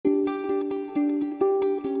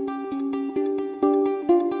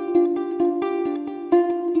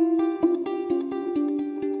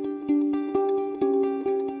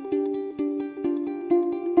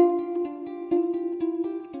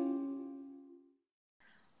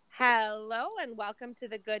Hello and welcome to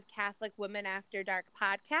the Good Catholic Women After Dark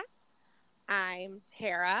podcast. I'm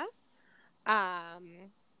Tara.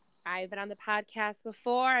 I've been on the podcast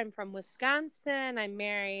before. I'm from Wisconsin. I'm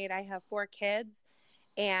married. I have 4 kids,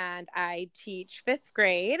 and I teach 5th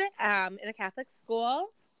grade in a Catholic school.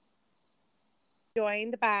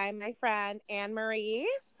 Joined by my friend Anne Marie.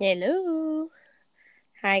 Hello.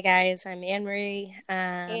 Hi guys, I'm Anne Marie,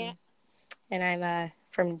 and I'm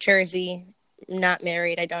from Jersey. Not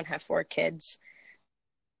married. I don't have 4 kids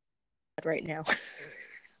right now.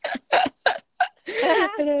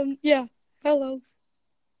 Yeah. Hello.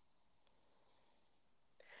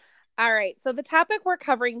 All right. So the topic we're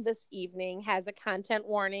covering this evening has a content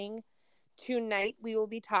warning. Tonight we will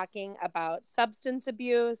be talking about substance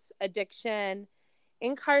abuse, addiction,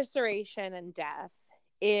 incarceration, and death.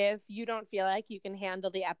 If you don't feel like you can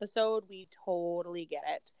handle the episode, we totally get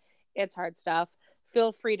it. It's hard stuff.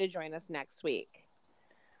 Feel free to join us next week.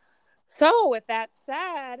 So with that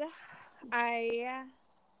said, I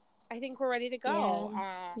think we're ready to go.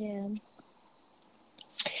 Yeah.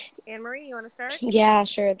 Anne Marie, you want to start? Yeah,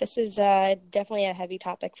 sure. This is definitely a heavy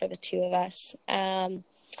topic for the two of us. And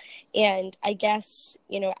I guess,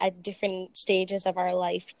 at different stages of our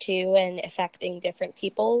life too, and affecting different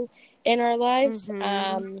people in our lives.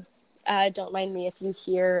 Don't mind me if you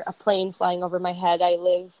hear a plane flying over my head. I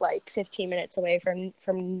live like 15 minutes away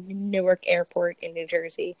from Newark Airport in New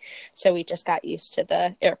Jersey. So we just got used to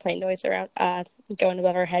the airplane noise around going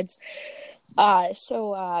above our heads.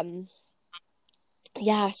 So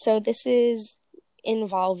this is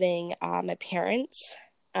involving my parents.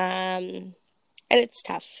 And it's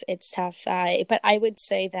tough. But I would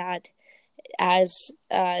say that as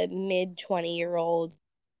a mid 20-year-old,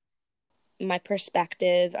 my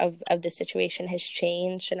perspective of the situation has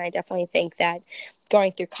changed. And I definitely think that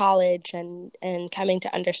going through college and coming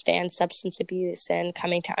to understand substance abuse and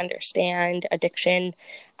coming to understand addiction,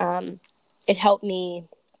 it helped me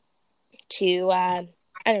to,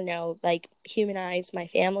 humanize my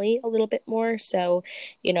family a little bit more. So,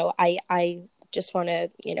 I just want to,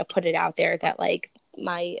 put it out there that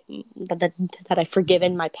that I've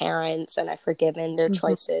forgiven my parents and I've forgiven their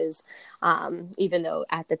choices, even though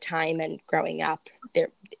at the time and growing up,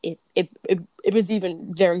 it was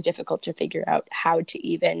even very difficult to figure out how to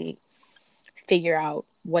even figure out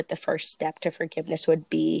what the first step to forgiveness would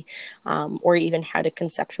be, or even how to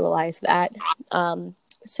conceptualize that.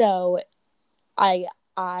 So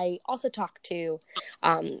I also talked to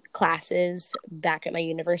classes back at my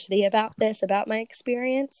university about my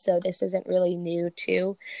experience. So this isn't really new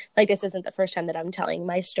to, this isn't the first time that I'm telling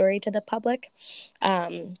my story to the public.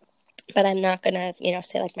 But I'm not going to,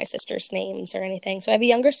 say my sister's names or anything. So I have a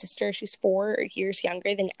younger sister. She's 4 years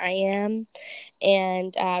younger than I am.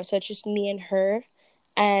 And so it's just me and her.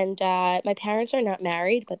 And my parents are not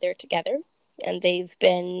married, but they're together. And they've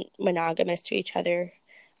been monogamous to each other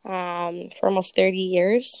for almost 30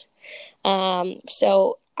 years.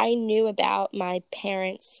 So I knew about my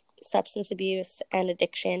parents' substance abuse and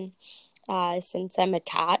addiction since I'm a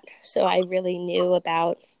tot. So I really knew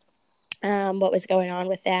about what was going on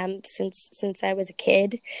with them since I was a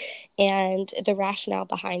kid. And the rationale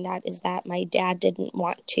behind that is that my dad didn't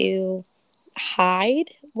want to hide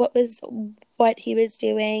what he was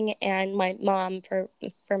doing, and my mom, for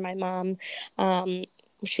my mom,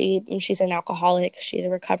 she's an alcoholic. She's a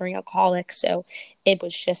recovering alcoholic. So it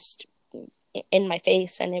was just in my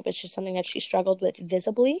face, and it was just something that she struggled with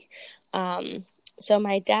visibly. So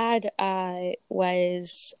my dad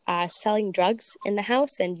was selling drugs in the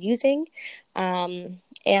house and using.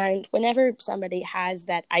 And whenever somebody has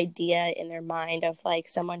that idea in their mind of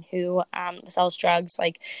someone who sells drugs,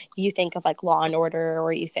 you think of Law and Order,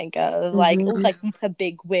 or you think of like a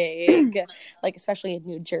big wig, especially in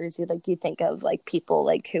New Jersey, you think of people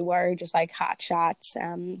who are just hot shots,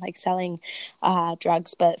 selling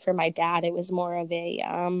drugs. But for my dad, it was more of a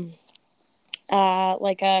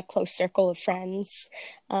a close circle of friends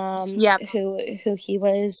who he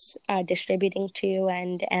was distributing to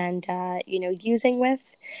and using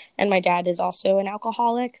with. And my dad is also an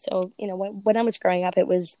alcoholic. So, when I was growing up,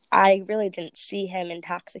 I really didn't see him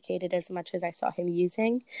intoxicated as much as I saw him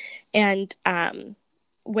using. And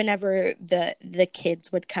whenever the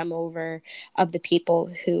kids would come over, of the people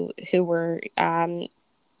who were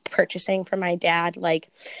purchasing for my dad,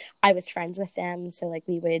 I was friends with them. So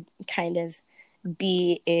we would kind of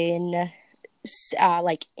be in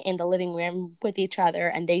the living room with each other,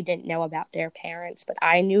 and they didn't know about their parents, but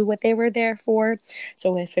I knew what they were there for.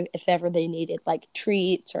 So if ever they needed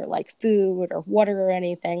treats or food or water or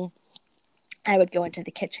anything, I would go into the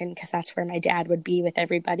kitchen, because that's where my dad would be with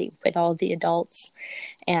everybody, with all the adults.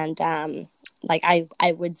 And like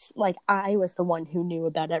I would like I was the one who knew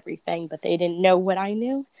about everything, but they didn't know what I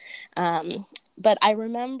knew. But I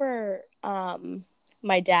remember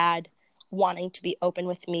my dad wanting to be open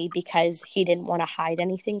with me because he didn't want to hide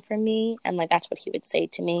anything from me, and like that's what he would say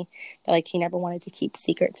to me, that like he never wanted to keep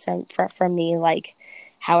secrets from me, like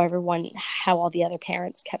how all the other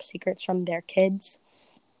parents kept secrets from their kids.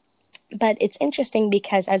 But it's interesting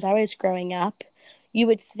because as I was growing up, you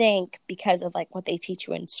would think, because of like what they teach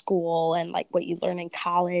you in school and like what you learn in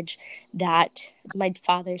college, that my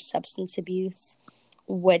father's substance abuse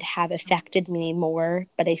would have affected me more.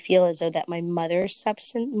 But I feel as though that my mother's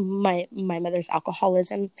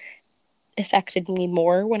alcoholism affected me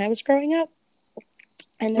more when I was growing up.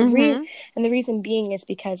 And the reason being is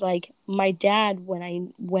because like my dad, when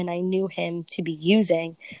I knew him to be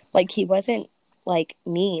using, like he wasn't like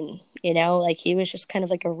mean, like he was just kind of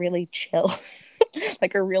like a really chill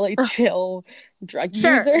like a really chill drug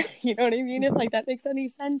user. You know what I mean? If like that makes any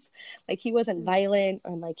sense. Like he wasn't violent,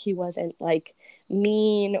 and like he wasn't like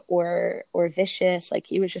mean or vicious. Like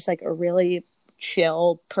he was just like a really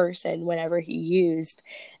chill person whenever he used.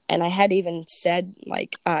 And I had even said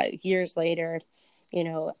like years later,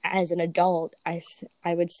 as an adult, I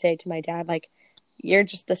would say to my dad, like, you're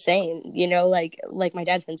just the same, like my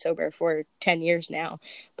dad's been sober for 10 years now,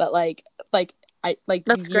 but like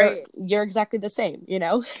That's great. you're exactly the same,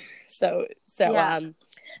 so Yeah.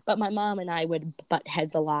 but my mom and I would butt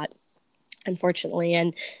heads a lot, unfortunately.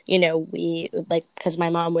 And we like, because my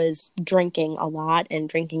mom was drinking a lot and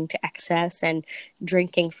drinking to excess and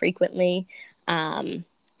drinking frequently,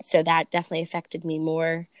 so that definitely affected me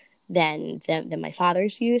more than my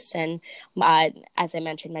father's use. And as I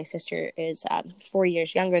mentioned, my sister is 4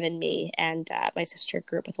 years younger than me, and my sister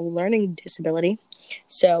grew up with a learning disability.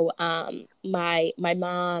 So my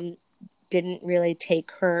mom didn't really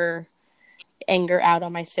take her anger out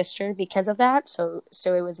on my sister because of that. So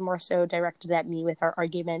it was more so directed at me with our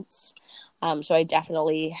arguments. So I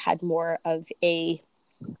definitely had more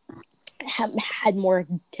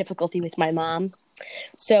difficulty with my mom.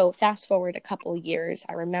 So fast forward a couple years,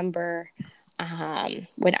 I remember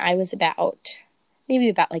when I was maybe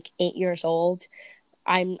about like 8 years old,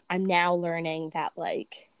 I'm now learning that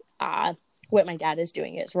like what my dad is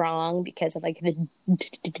doing is wrong because of like the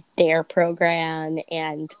DARE program.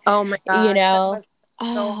 And Oh my gosh, that must be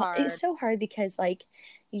so it's hard. so hard because like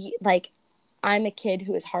I'm a kid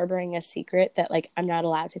who is harboring a secret that like I'm not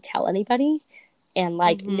allowed to tell anybody. And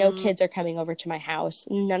like no kids are coming over to my house.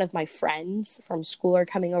 None of my friends from school are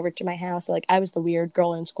coming over to my house. So, like I was the weird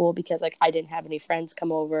girl in school because like I didn't have any friends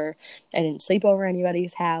come over. I didn't sleep over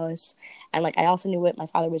anybody's house. And like I also knew what my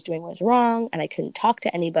father was doing was wrong, and I couldn't talk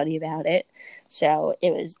to anybody about it. So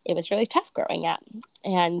it was really tough growing up.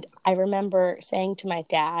 And I remember saying to my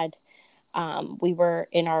dad, we were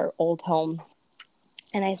in our old home,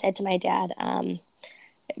 and I said to my dad,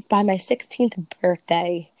 by my 16th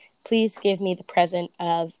birthday, please give me the present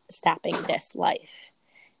of stopping this life.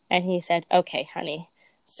 And he said, okay, honey.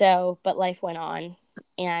 So, but life went on,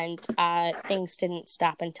 and things didn't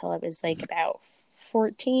stop until I was like about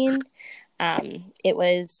 14. It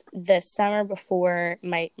was the summer before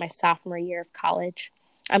my sophomore year of college.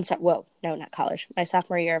 I'm sorry, whoa, no, not college. My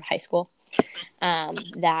sophomore year of high school.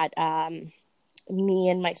 That me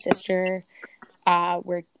and my sister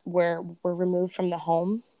were removed from the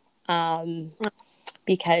home.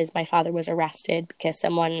 Because my father was arrested because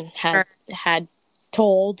someone had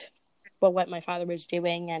told what my father was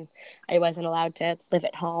doing, and I wasn't allowed to live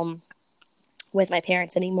at home with my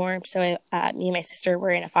parents anymore. So me and my sister were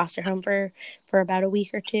in a foster home for about a week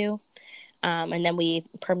or two. And then we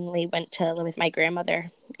permanently went to live with my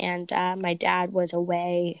grandmother. And my dad was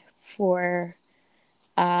away for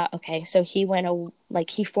so he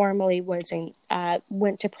he formally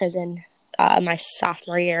went to prison my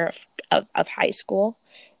sophomore year of high school.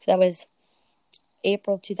 So that was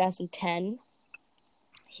April 2010.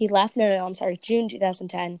 He left, I'm sorry, June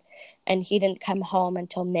 2010, and he didn't come home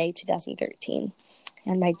until May 2013.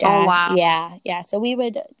 And my dad, Oh wow. yeah. So we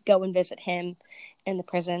would go and visit him in the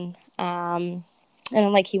prison. And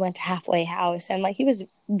then like he went to halfway house, and like he was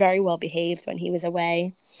very well behaved when he was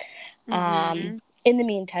away. In the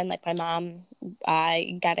meantime, like my mom,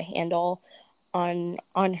 I got a handle on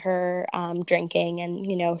her drinking,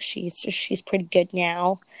 and she's pretty good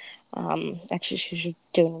now. Actually, she's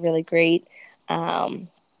doing really great. And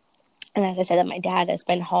as I said, my dad has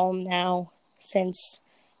been home now since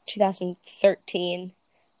 2013.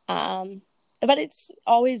 But it's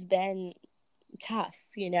always been tough,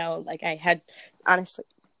 like I had, honestly,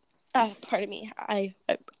 pardon me.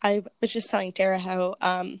 I was just telling Tara how,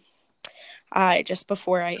 just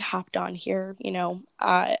before I hopped on here,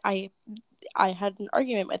 I had an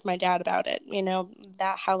argument with my dad about it, you know,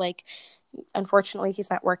 that how, like, unfortunately he's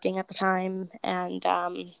not working at the time, and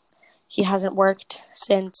he hasn't worked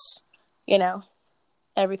since, you know,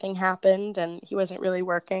 everything happened, and he wasn't really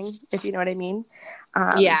working, if you know what I mean.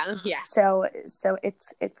 Yeah. So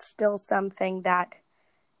it's still something that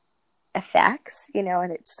affects, you know,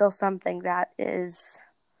 and it's still something that is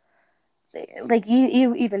like,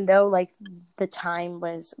 you even though, like, the time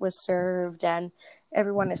was served and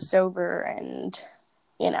everyone is sober, and,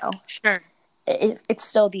 you know, Sure. it's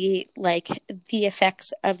still the, like, the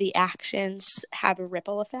effects of the actions have a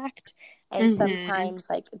ripple effect, and sometimes,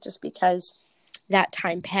 like, just because that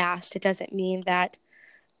time passed, it doesn't mean that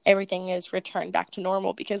everything is returned back to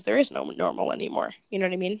normal, because there is no normal anymore, you know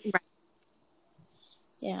what I mean? Right.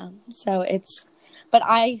 Yeah. So but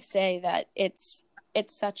I say that it's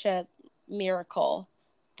such a miracle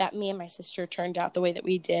that me and my sister turned out the way that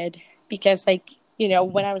we did, because, like, you know,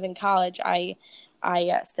 when I was in college, I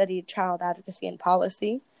studied child advocacy and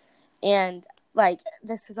policy, and, like,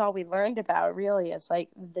 this is all we learned about, really, is, like,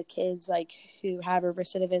 the kids, like, who have a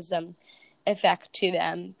recidivism effect to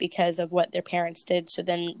them because of what their parents did. So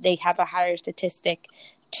then they have a higher statistic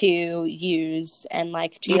to use, and,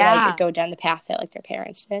 like, to like go down the path that, like, their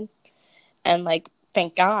parents did. And, like,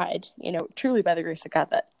 thank God, you know, truly by the grace of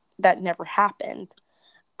God, that never happened.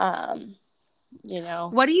 You know,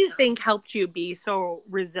 What do you think helped you be so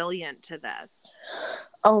resilient to this?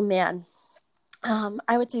 oh man,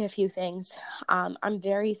 I would say a few things. I'm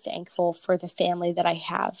very thankful for the family that I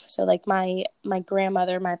have. So, like, my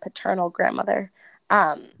grandmother, my paternal grandmother,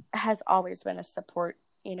 has always been a support,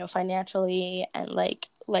 you know, financially, and, like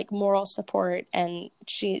moral support, and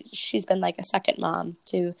she's been like a second mom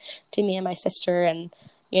to me and my sister, and,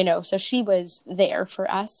 you know, so she was there for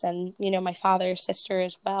us, and, you know, my father's sister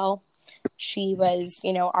as well. She was,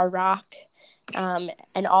 you know, our rock,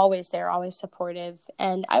 and always there, always supportive.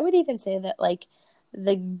 And I would even say that, like,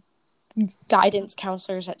 the guidance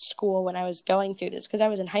counselors at school when I was going through this, because I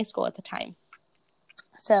was in high school at the time.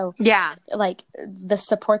 So, Yeah. like, the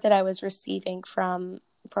support that I was receiving from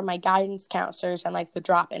my guidance counselors, and, like, the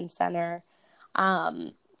drop-in center,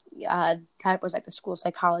 that was, like, the school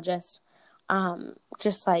psychologist,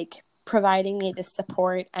 just, like, providing me this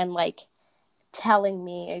support, and, like, telling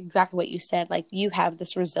me exactly what you said, like, you have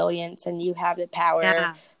this resilience and you have the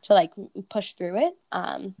power to, like, push through it.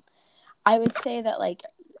 I would say that, like,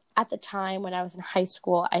 at the time when I was in high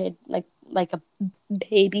school, I had like a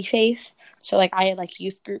baby faith. So, like, I had, like,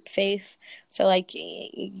 youth group faith. So, like,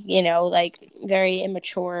 you know, like, very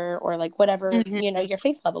immature, or, like, whatever, you know, your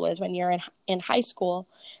faith level is when you're in high school.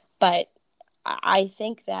 But I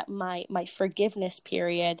think that my forgiveness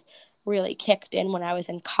period really kicked in when I was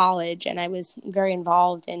in college, and I was very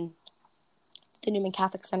involved in the Newman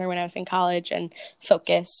Catholic Center when I was in college, and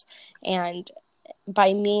Focus. And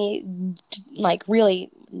by me, like, really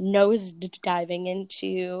nose diving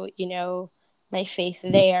into, you know, my faith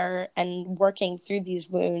there, and working through these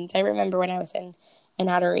wounds. I remember when I was in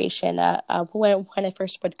adoration, when I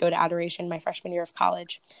first would go to adoration my freshman year of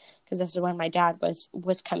college, because this is when my dad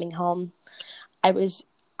was coming home. I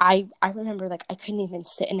remember, like, I couldn't even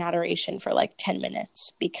sit in adoration for like 10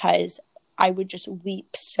 minutes, because I would just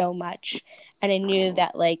weep so much. And I knew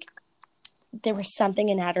that, like, there was something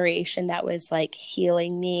in adoration that was, like,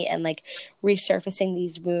 healing me, and, like, resurfacing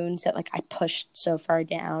these wounds that, like, I pushed so far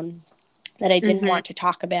down, that I didn't want to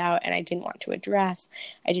talk about, and I didn't want to address.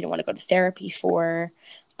 I didn't want to go to therapy for.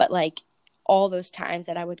 But, like, all those times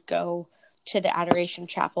that I would go to the adoration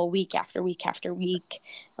chapel week after week after week,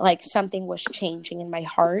 like, something was changing in my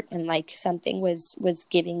heart, and, like, something was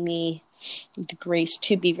giving me the grace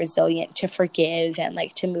to be resilient, to forgive, and,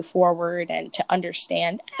 like, to move forward, and to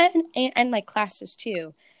understand, and like, classes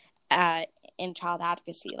too, in child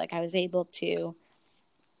advocacy. Like, I was able to,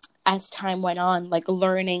 as time went on, like,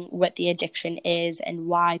 learning what the addiction is, and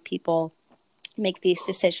why people make these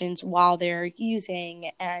decisions while they're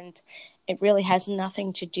using. And it really has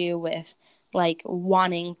nothing to do with, like,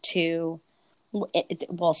 wanting to,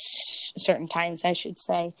 certain times, I should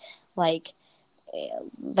say, like,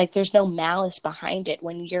 there's no malice behind it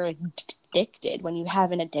when you're addicted, when you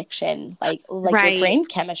have an addiction, like, your brain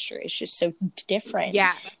chemistry is just so different.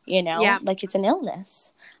 You know, like, it's an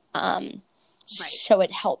illness. So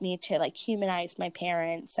it helped me to, like, humanize my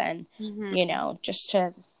parents, and, you know, just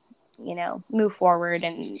to, you know, move forward,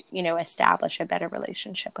 and, you know, establish a better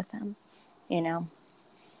relationship with them, you know.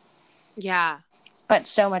 But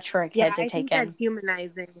so much for a kid to take in.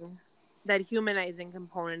 That humanizing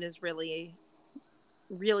component is really,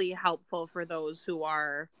 really helpful for those who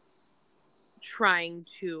are trying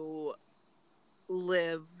to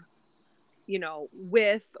live, you know,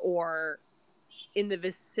 with, or in the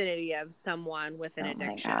vicinity of someone with an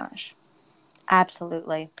addiction. Oh my gosh.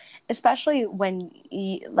 Absolutely. Especially when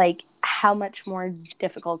like how much more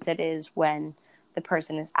difficult it is when the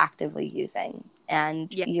person is actively using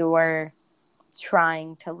and you're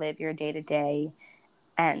trying to live your day to day,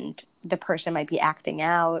 and the person might be acting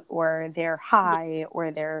out, or they're high,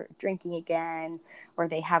 or they're drinking again, or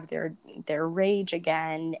they have their rage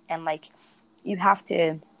again. And like, you have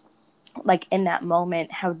to, like, in that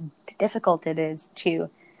moment, how difficult it is to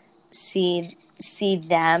see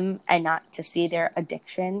them and not to see their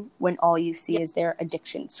addiction when all you see is their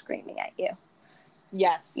addiction screaming at you.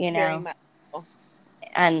 Yes, you know, very much.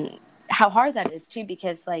 And how hard that is too,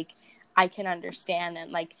 because like I can understand,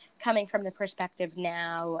 and like coming from the perspective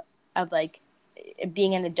now of like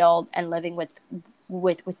being an adult and living with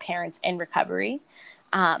parents in recovery,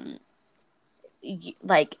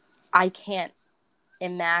 like I can't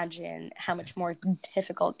imagine how much more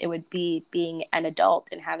difficult it would be being an adult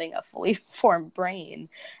and having a fully formed brain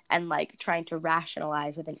and like trying to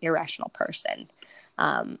rationalize with an irrational person.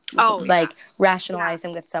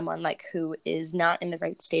 Rationalizing with someone like who is not in the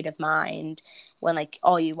right state of mind, when like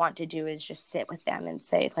all you want to do is just sit with them and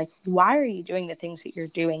say like, why are you doing the things that you're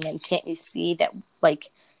doing, and can't you see that like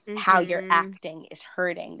how you're acting is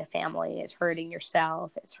hurting the family, is hurting yourself,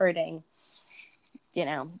 it's hurting,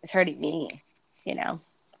 it's hurting me. Yeah,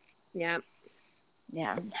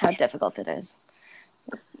 how difficult it is.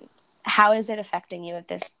 How is it affecting you at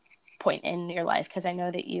this point in your life? Because I know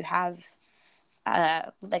that you have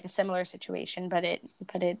like a similar situation, but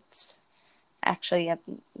it's actually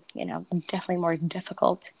definitely more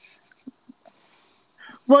difficult.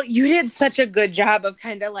 Well, you did such a good job of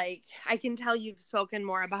kind of like, I can tell you've spoken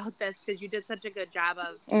more about this because you did such a good job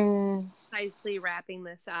of precisely wrapping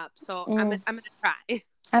this up. So I'm gonna try.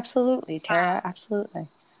 Absolutely, Tara. Absolutely.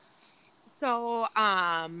 So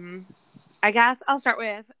I guess I'll start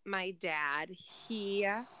with my dad. He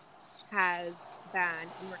has been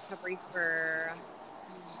in recovery for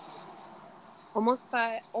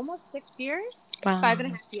almost 6 years. Wow.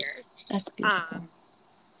 5.5 years. That's beautiful.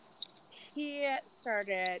 He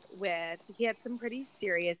had some pretty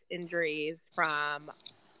serious injuries from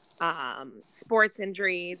sports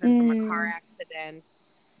injuries and from a car accident,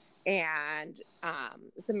 and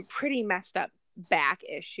some pretty messed up back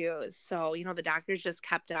issues. So, the doctors just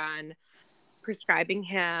kept on prescribing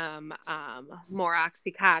him more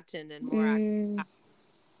Oxycontin and more Oxycontin,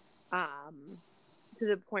 to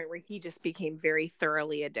the point where he just became very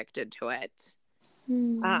thoroughly addicted to it.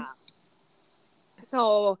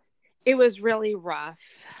 So it was really rough.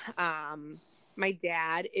 My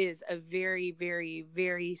dad is a very, very,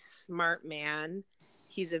 very smart man.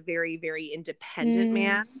 He's a very, very independent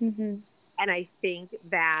man. And I think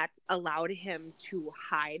that allowed him to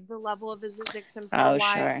hide the level of his addiction for a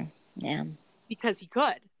while. Sure. Yeah. Because he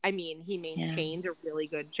could. I mean, he maintained a really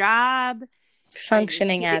good job.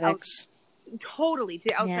 Functioning addicts. Totally. To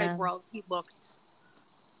the outside world, he looked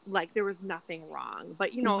like there was nothing wrong.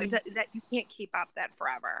 But, that you can't keep up that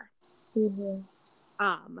forever.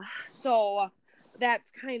 So that's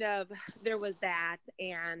kind of, there was that.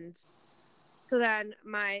 And so then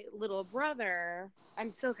my little brother,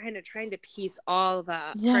 I'm still kind of trying to piece all the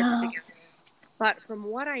parts together. But from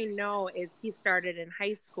what I know is he started in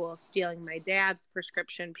high school stealing my dad's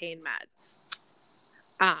prescription pain meds.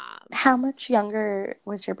 How much younger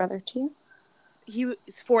was your brother to you? He was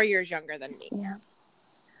 4 years younger than me. Yeah.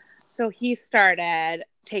 So he started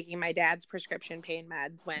taking my dad's prescription pain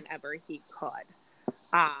meds whenever he could.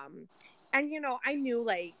 And, I knew,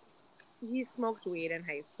 like, he smoked weed in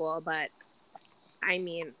high school, but, I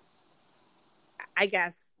mean, I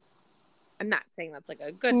guess I'm not saying that's, like,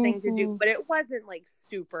 a good thing to do, but it wasn't, like,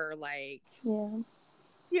 super, like, it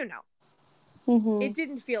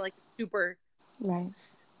didn't feel like a super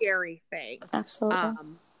scary thing.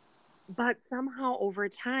 Absolutely. But somehow over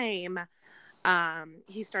time,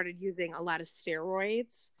 he started using a lot of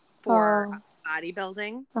steroids for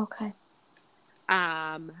bodybuilding. Okay.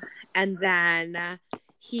 And then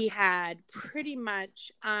he had pretty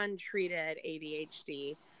much untreated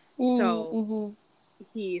ADHD. So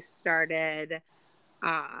he started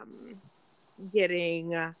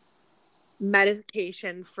getting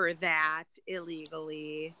medication for that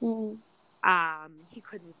illegally. He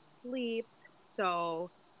couldn't sleep, so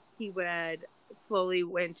he would slowly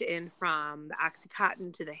went in from the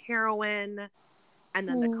Oxycontin to the heroin, and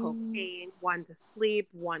then the cocaine, one to sleep,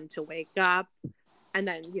 one to wake up, and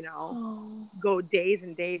then, go days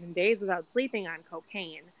and days and days without sleeping on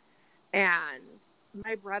cocaine. And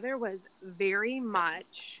my brother was very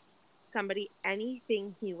much somebody,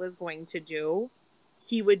 anything he was going to do,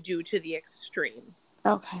 he would do to the extreme.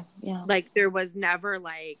 Okay. Yeah. Like, there was never,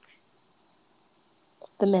 like,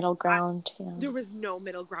 The middle ground. Yeah. there was no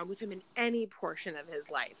middle ground with him in any portion of his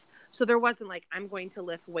life. So there wasn't like, I'm going to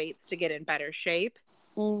lift weights to get in better shape.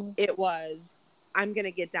 It was, I'm going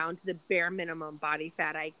to get down to the bare minimum body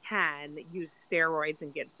fat I can, use steroids,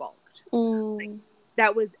 and get bulked. Like,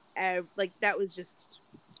 that was just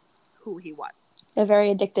who he was. A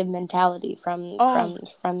very addictive mentality from that.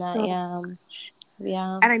 So Yeah. much.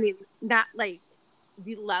 Yeah. And I mean, not like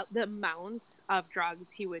the amounts of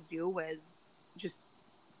drugs he would do was just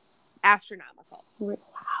astronomical.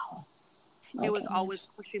 Wow. It was always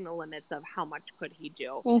pushing the limits of how much could he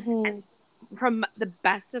do. Mm-hmm. And from the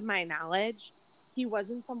best of my knowledge, he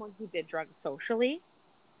wasn't someone who did drugs socially.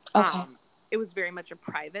 Okay. It was very much a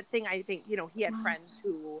private thing. I think, he had friends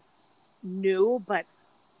who knew, but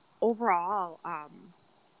overall,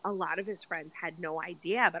 a lot of his friends had no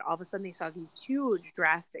idea, but all of a sudden they saw these huge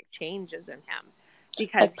drastic changes in him.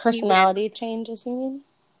 Because like personality changes, you mean?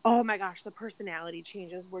 Oh my gosh, the personality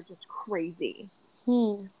changes were just crazy.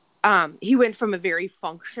 Hmm. He went from a very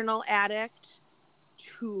functional addict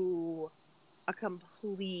to a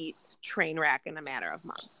complete train wreck in a matter of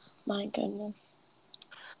months. My goodness.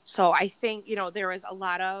 So I think, there was a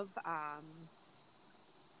lot of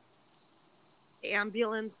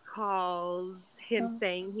ambulance calls, him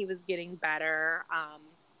saying he was getting better.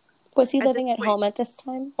 Was he living at home at this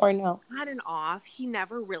time or no? On and off. He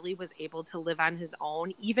never really was able to live on his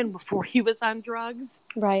own, even before he was on drugs.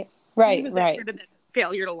 Right. He was that kind of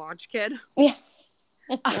failure to launch kid. Yeah.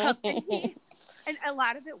 And a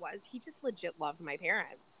lot of it was, he just legit loved my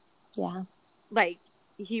parents. Yeah. Like,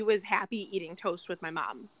 he was happy eating toast with my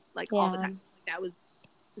mom, like, all the time. That was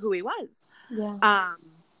who he was. Yeah.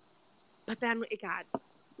 But then it got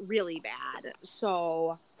really bad.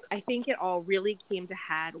 So I think it all really came to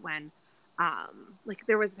head when,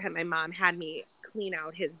 there was a time my mom had me clean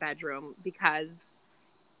out his bedroom because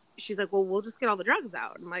she's like, well, we'll just get all the drugs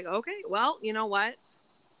out. I'm like, okay, well, you know what?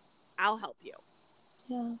 I'll help you.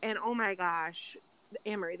 Yeah. And oh my gosh,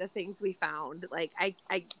 Amory, the things we found, like, I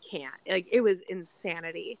can't. Like, it was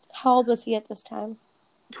insanity. How old was he at this time?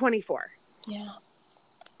 24. Yeah.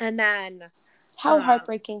 And then how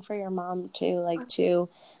heartbreaking for your mom to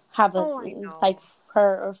have this,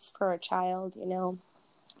 for a child,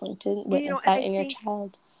 like to witness that in your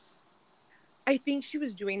child. I think she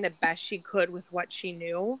was doing the best she could with what she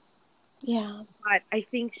knew. Yeah. But I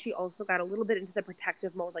think she also got a little bit into the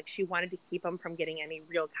protective mode. Like, she wanted to keep him from getting any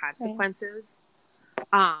real consequences.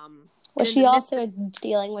 Right. Was she also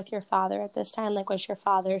dealing with your father at this time? Like, was your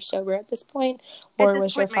father sober at this point? Or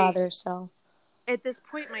was your father still? At this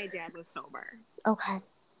point, my dad was sober. Okay.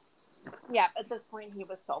 Yeah, at this point, he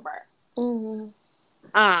was sober. Mm-hmm.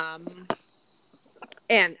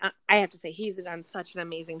 And I have to say, he's done such an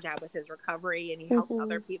amazing job with his recovery, and he helps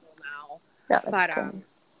other people now. Yeah, that's cool.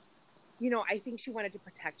 I think she wanted to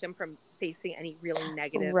protect him from facing any really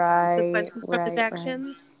negative consequences from his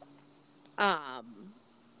actions.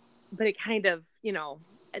 But it kind of,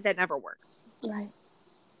 that never works. Right.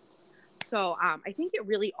 So I think it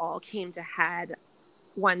really all came to head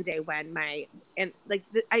one day when I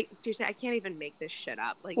seriously, I can't even make this shit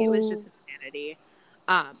up. Like, it was just insanity.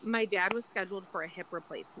 My dad was scheduled for a hip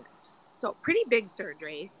replacement. So pretty big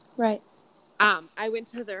surgery. Right. I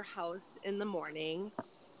went to their house in the morning,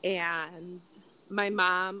 and my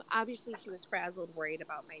mom, obviously she was frazzled, worried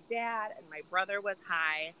about my dad, and my brother was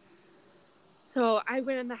high. So I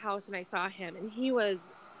went in the house and I saw him, and he was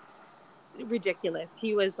ridiculous.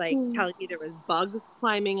 He was like telling me there was bugs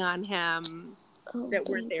climbing on him that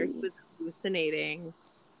weren't there. He was hallucinating.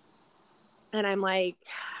 And I'm like,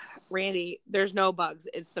 Randy, there's no bugs.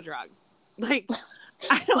 It's the drugs. Like,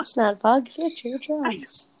 it's not bugs, it's your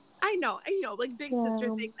drugs. I know, like big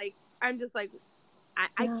sister thing. Like, I'm just like,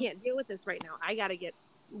 I can't deal with this right now.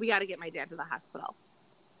 We gotta get my dad to the hospital.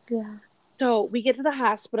 Yeah. So we get to the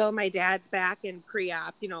hospital. My dad's back in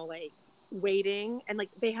pre-op, like waiting, and like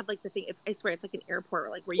they have like the thing. I swear it's like an airport,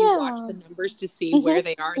 like where you watch the numbers to see where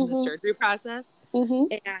they are in the surgery process. And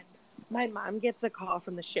my mom gets a call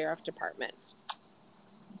from the sheriff department.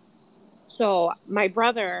 So my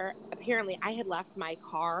brother, apparently, I had left my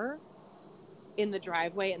car in the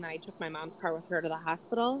driveway, and then I took my mom's car with her to the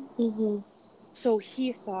hospital. So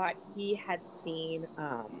he thought he had seen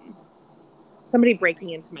somebody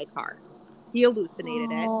breaking into my car. He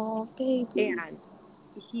hallucinated it. Oh, baby. And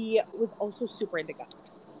he was also super into guns.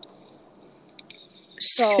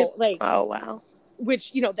 So, like... Oh, wow.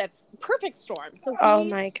 Which, that's perfect storm. So oh,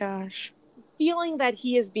 my gosh. Feeling that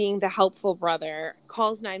he is being the helpful brother,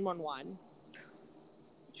 calls 911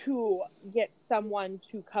 to get someone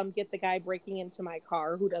to come get the guy breaking into my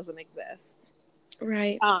car who doesn't exist.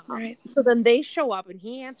 Right. Right. So then they show up and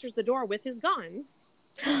he answers the door with his gun,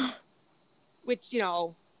 which,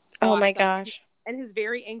 Oh awesome. my gosh. And his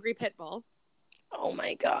very angry pit bull. Oh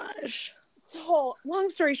my gosh. So, long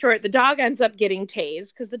story short, the dog ends up getting tased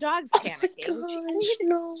because the dog's panicking. Oh my gosh,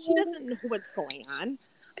 no. She doesn't know what's going on.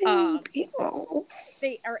 Baby.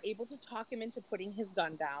 They are able to talk him into putting his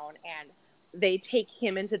gun down, and they take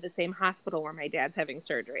him into the same hospital where my dad's having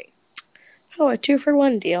surgery. Oh, a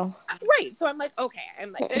 2-for-1 deal. Right. So I'm like, okay.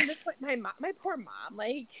 I'm like, and this, like, my poor mom,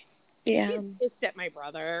 like, yeah, she's pissed at my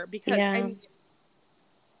brother because yeah. I mean,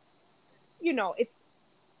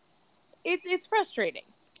 it's frustrating.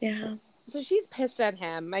 Yeah. So she's pissed at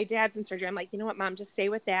him. My dad's in surgery. I'm like, you know what, Mom, just stay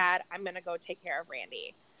with Dad. I'm gonna go take care of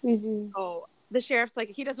Randy. Mm-hmm. So the sheriff's like,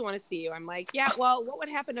 he doesn't want to see you. I'm like, yeah, well, what would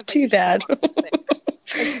happen if Too bad. And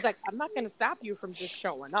she's like, I'm not gonna stop you from just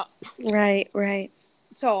showing up. Right, right.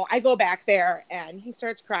 So I go back there and he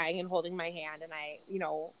starts crying and holding my hand, and I,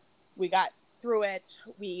 we got through it.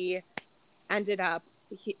 We ended up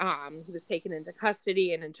he was taken into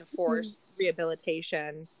custody and into forced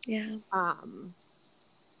rehabilitation. Yeah.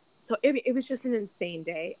 So it was just an insane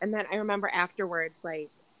day. And then I remember afterwards, like,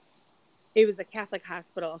 it was a Catholic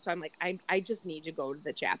hospital. So I'm like, I just need to go to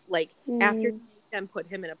the chapel. Like, after them put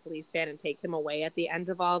him in a police van and take him away at the end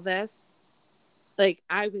of all this, like,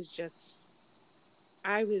 I was just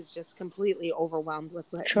completely overwhelmed with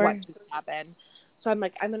what just happened. So I'm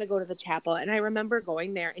like, I'm going to go to the chapel. And I remember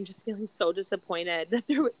going there and just feeling so disappointed that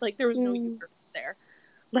there was no Eucharist there.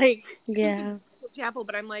 Like, yeah. Chapel,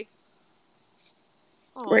 but I'm like,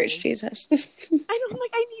 where's Jesus? I know, I'm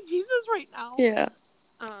like, I need Jesus right now. Yeah.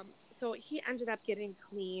 So he ended up getting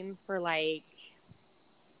clean for like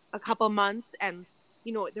a couple months, and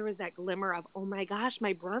there was that glimmer of, oh my gosh,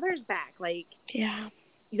 my brother's back. Like, yeah,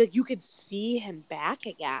 like you could see him back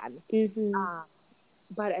again. Mm-hmm.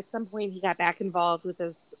 But at some point he got back involved with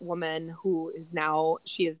this woman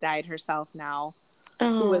she has died herself now.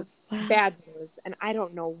 Oh, who was wow. bad news, and I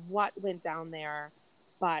don't know what went down there,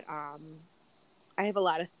 but I have a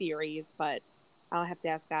lot of theories, but I'll have to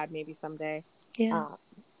ask God maybe someday. Yeah.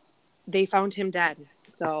 They found him dead,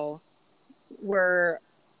 so we're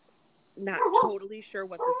not totally sure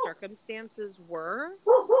what the circumstances were.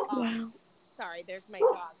 Wow. Sorry, there's my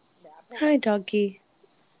dog. Hi, doggy.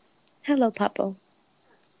 Hello, Puppo.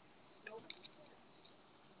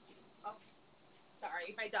 Oh,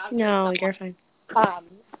 sorry, my dog. No, you're fine.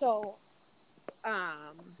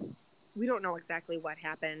 We don't know exactly what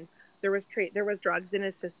happened. There was drugs in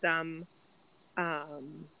his system. There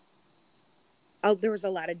was a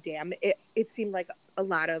lot of damage. It seemed like a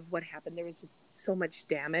lot of what happened. There was just so much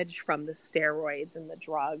damage from the steroids and the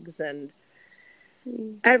drugs and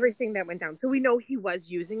everything that went down. So we know he was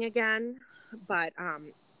using again, but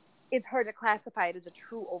it's hard to classify it as a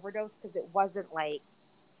true overdose because it wasn't like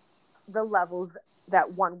the levels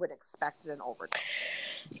that one would expect in an overdose.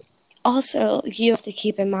 Also, you have to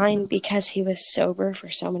keep in mind, because he was sober for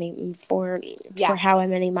for how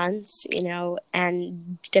many months,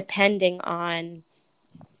 and depending on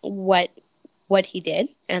what he did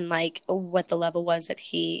and like what the level was that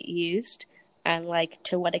he used and like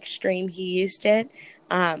to what extreme he used it,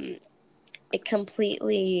 it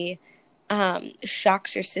completely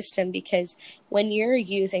shocks your system, because when you're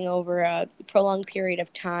using over a prolonged period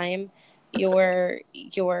of time, your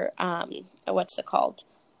what's it called?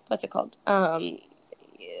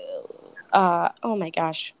 Oh my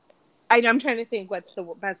gosh. I'm trying to think what's the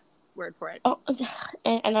best word for it. Oh,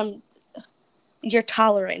 and your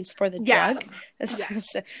tolerance for the drug. Yeah.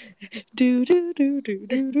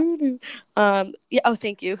 Oh,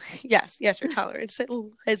 thank you. Yes, your tolerance.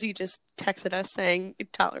 As you just texted us saying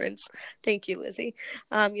tolerance. Thank you, Lizzie.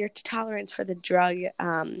 Your tolerance for the drug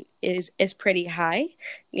is pretty high,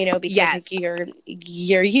 because like,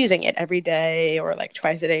 you're using it every day or like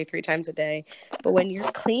twice a day, 3 times a day. But when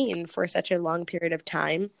you're clean for such a long period of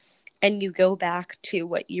time and you go back to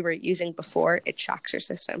what you were using before, it shocks your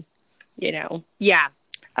system. Yeah.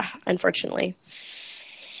 Unfortunately.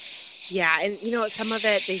 Yeah. And, some of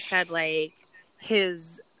it, they said, like,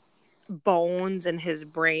 his bones and his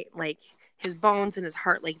brain, like, his bones and his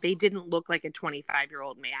heart, like, they didn't look like a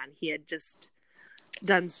 25-year-old man. He had just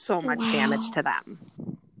done so much damage to them.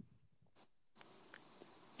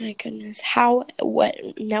 My goodness.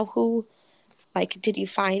 Who, like, did you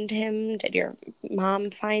find him? Did your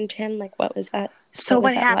mom find him? Like, what was that? So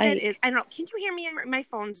what happened is, I don't know, can you hear me? My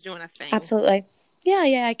phone's doing a thing. Absolutely.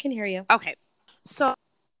 Yeah, I can hear you. Okay. So,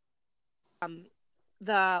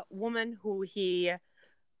 the woman who he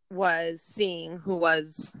was seeing, who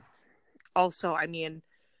was also,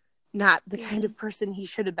 not the kind of person he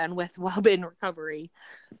should have been with while in recovery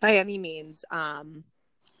by any means.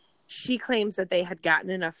 She claims that they had gotten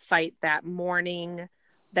in a fight that morning,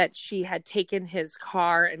 that she had taken his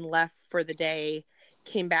car and left for the day,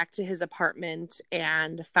 came back to his apartment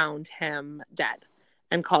and found him dead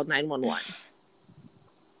and called 911.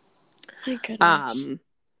 My goodness.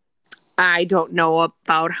 I don't know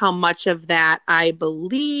about how much of that I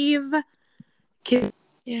believe.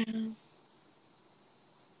 Yeah.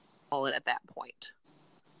 Call it at that point.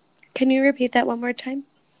 Can you repeat that one more time?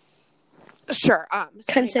 Sure.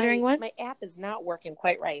 Considering what? My app is not working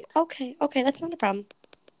quite right. Okay, that's not a problem.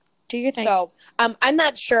 Do your thing. So, I'm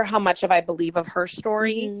not sure how much of I believe of her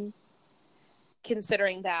story,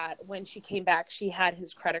 considering that when she came back, she had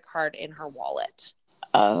his credit card in her wallet.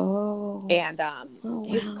 Oh. And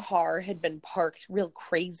his car had been parked real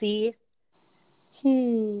crazy.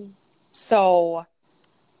 So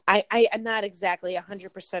I'm not exactly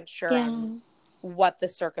 100% sure on what the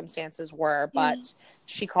circumstances were, but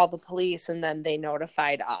she called the police and then they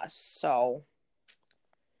notified us. So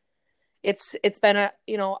it's been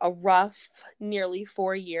a rough nearly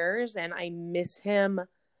 4 years, and I miss him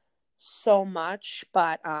so much.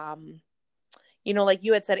 But like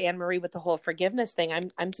you had said, Anne Marie, with the whole forgiveness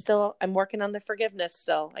thing, I'm working on the forgiveness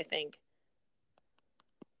still, I think.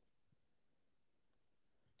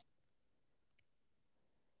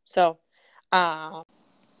 So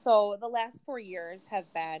the last 4 years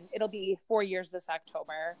it'll be 4 years this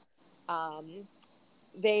October.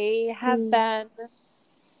 They have been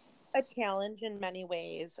a challenge in many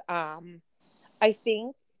ways. I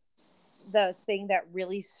think the thing that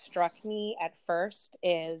really struck me at first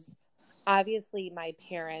is, obviously my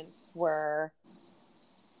parents were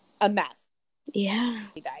a mess. Yeah.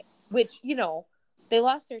 They died, which, they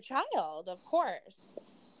lost their child, of course.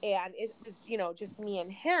 And it was, just me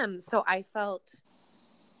and him. So I felt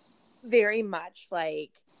very much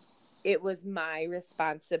like it was my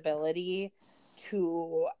responsibility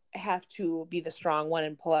to have to be the strong one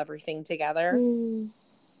and pull everything together.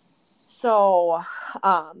 So,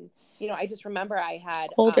 I just remember I had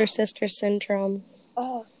older sister syndrome.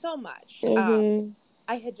 Oh, so much.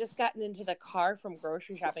 I had just gotten into the car from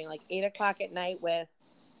grocery shopping like 8:00 at night with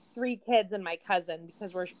 3 kids and my cousin,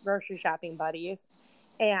 because we're grocery shopping buddies.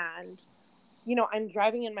 And, I'm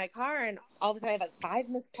driving in my car and all of a sudden I have like 5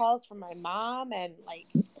 missed calls from my mom, and like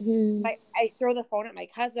I throw the phone at my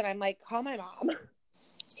cousin. I'm like, call my mom.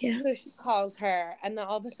 Yeah. So she calls her, and then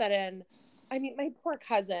all of a sudden, my poor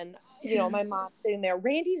cousin, my mom's sitting there,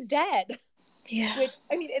 Randy's dead. Yeah. Which,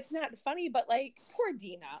 it's not funny, but like, poor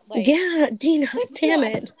Dina. Like, yeah, Dina, damn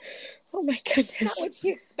it. Oh my goodness. It's not what she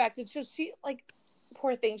expected. So she, like,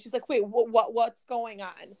 poor thing. She's like, wait, what's going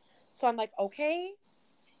on? So I'm like, okay,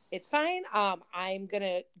 it's fine. I'm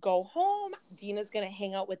gonna go home. Dina's gonna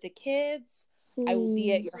hang out with the kids. I will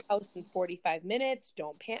be at your house in 45 minutes.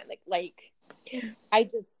 Don't panic. Like, I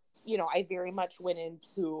just, I very much went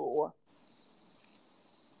into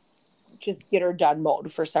just get her done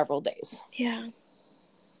mode for several days. Yeah.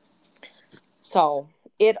 So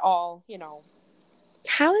it all,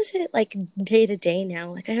 How is it like day to day now?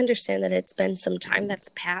 Like, I understand that it's been some time that's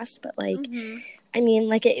passed, but like, I mean,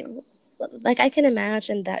 like I can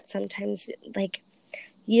imagine that sometimes like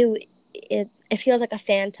it feels like a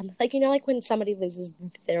phantom, like, like when somebody loses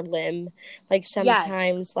their limb, like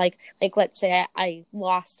sometimes like let's say I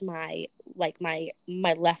lost my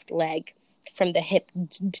left leg from the hip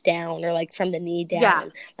down, or like from the knee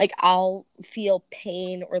down, like I'll feel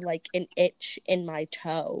pain or like an itch in my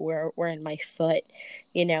toe or in my foot,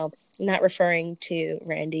 not referring to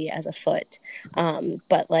Randy as a foot,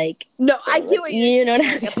 but like, no, I get what you know,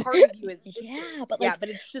 like a part of you is but like, but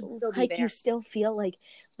it should still be like there. You still feel like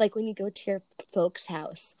when you go to your folks'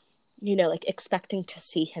 house, like expecting to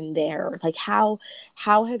see him there. Like how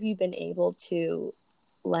have you been able to,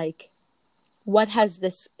 like, what has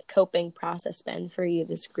this coping process been for you,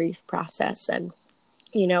 this grief process? And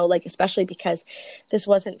like, especially because this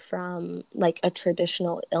wasn't from like a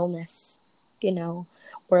traditional illness,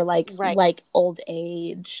 or like like old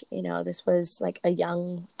age, this was like a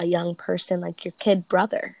young person, like your kid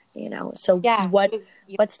brother, so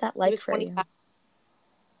what's that like for you?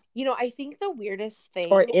 I think the weirdest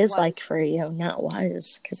thing, or is like for you, not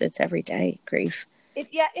was, because it's everyday grief.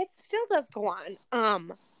 It still does go on.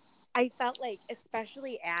 I felt like,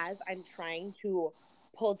 especially as I'm trying to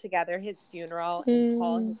pull together his funeral and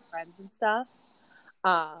call his friends and stuff,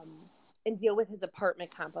 and deal with his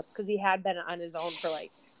apartment complex, because he had been on his own for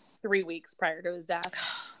like 3 weeks prior to his death.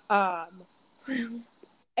 And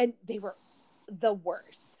they were the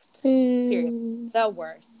worst. Seriously, the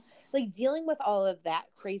worst. like dealing with all of that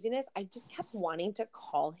craziness, I just kept wanting to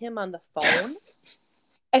call him on the phone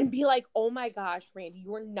and be like, oh my gosh, Randy,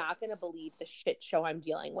 you are not going to believe the shit show I'm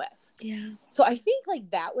dealing with. Yeah. So I think like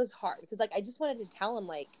that was hard because like I just wanted to tell him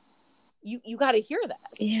like, you got to hear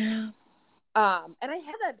this. Yeah. And I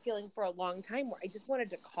had that feeling for a long time where I just wanted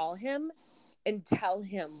to call him and tell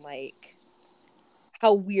him like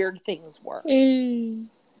how weird things were. And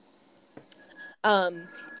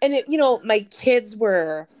it, you know, my kids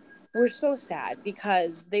were so sad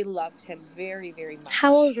because they loved him very, very much.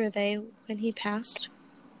 How old were they when he passed?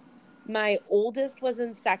 My oldest was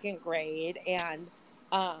in 2nd grade, and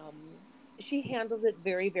she handled it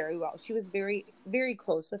very, very well. She was very, very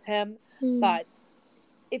close with him, but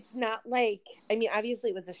it's not like, I mean, obviously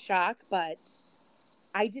it was a shock, but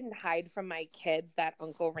I didn't hide from my kids that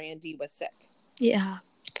Uncle Randy was sick. Yeah.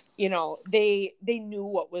 You know, they knew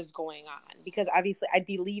what was going on because obviously I'd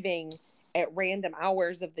be leaving at random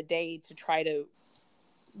hours of the day to try to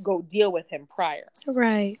go deal with him prior.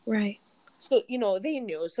 Right. So, you know, they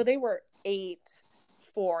knew. So they were 8,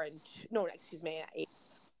 4, and 2. No, excuse me, 8.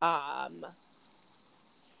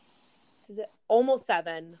 Almost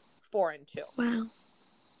 7, 4, and 2. Wow.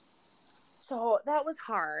 So that was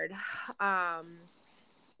hard.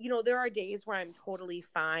 You know, there are days where I'm totally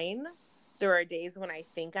fine. There are days when I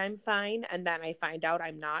think I'm fine, and then I find out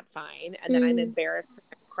I'm not fine, and then I'm embarrassed and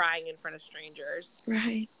crying in front of strangers.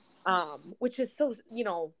 Right. Which is so, you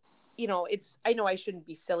know, it's, I know I shouldn't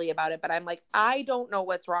be silly about it, but I'm like, I don't know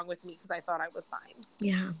what's wrong with me because I thought I was fine.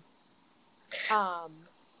 Yeah.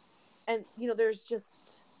 And, you know, there's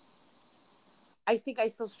just, I think I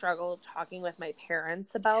still struggle talking with my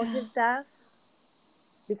parents about his death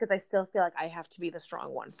because I still feel like I have to be the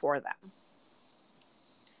strong one for them.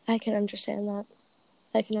 I can understand that.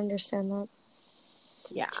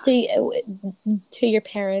 Yeah. To your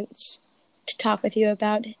parents to talk with you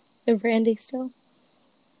about Randy still?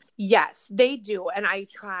 Yes, they do. And I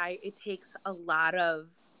try. It takes a lot of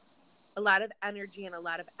energy and a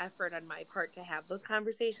lot of effort on my part to have those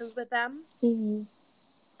conversations with them.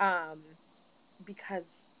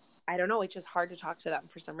 Because I don't know, it's just hard to talk to them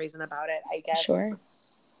for some reason about it, I guess. Sure.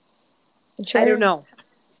 I don't know.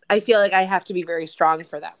 I feel like I have to be very strong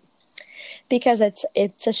for them. Because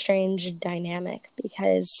it's a strange dynamic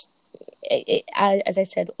because, as I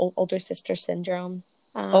said, older sister syndrome.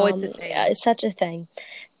 It's a thing. It's such a thing.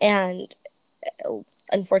 And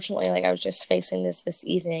unfortunately, like I was just facing this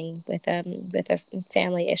evening with a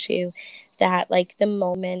family issue that like the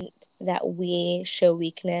moment that we show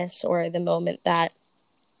weakness or the moment that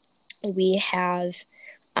we have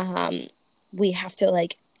to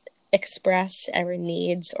like express our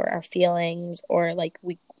needs or our feelings or like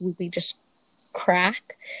we just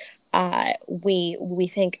crack, we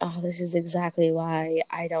think, oh, this is exactly why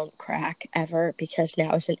I don't crack ever, because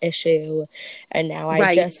now it's an issue, and now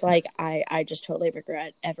I just like I just totally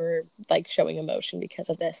regret ever like showing emotion because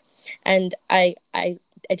of this. And I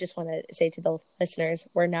just want to say to the listeners,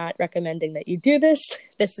 we're not recommending that you do this.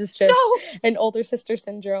 This is just an older sister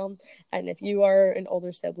syndrome, and if you are an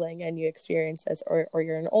older sibling and you experience this, or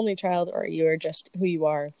you're an only child, or you are just who you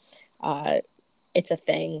are, it's a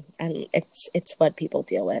thing, and it's what people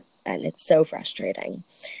deal with, and it's so frustrating.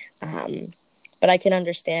 But I can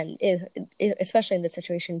understand, especially in the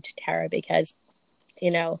situation to Tara, because,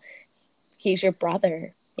 you know, he's your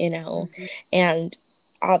brother, you know, and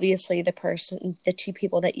obviously the two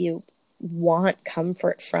people that you want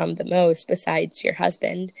comfort from the most, besides your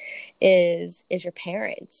husband, is your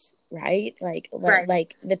parents, right? Like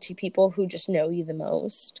the two people who just know you the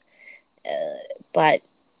most. But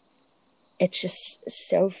it's just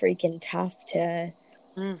so freaking tough to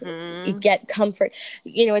get comfort.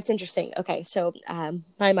 You know, it's interesting. Okay, so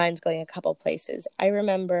my mind's going a couple places. I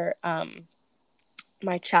remember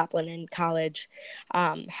my chaplain in college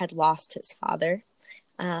had lost his father.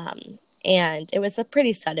 And it was a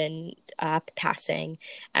pretty sudden passing.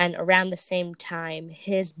 And around the same time,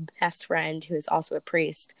 his best friend, who is also a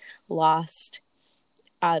priest, lost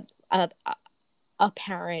a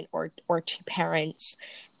parent or two parents.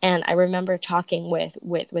 And I remember talking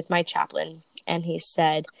with my chaplain, and he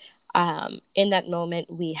said, in that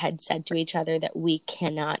moment, we had said to each other that we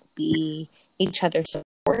cannot be each other's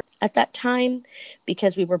support at that time,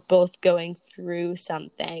 because we were both going through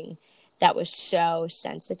something that was so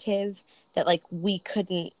sensitive that like we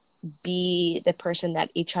couldn't be the person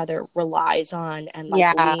that each other relies on and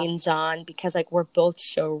like leans on, because like we're both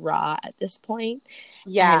so raw at this point.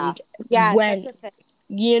 And when, that's a thing.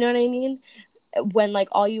 you know what I mean? When like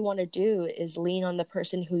all you want to do is lean on the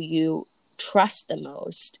person who you trust the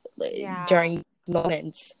most during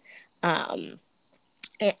moments. And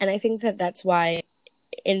I think that that's why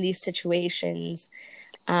in these situations,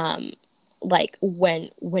 like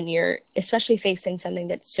when you're especially facing something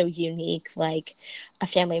that's so unique, like a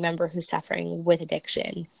family member who's suffering with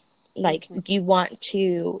addiction, like you want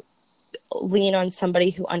to lean on somebody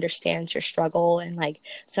who understands your struggle and like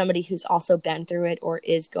somebody who's also been through it or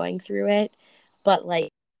is going through it. But like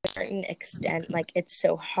to a certain extent, like it's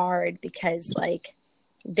so hard because like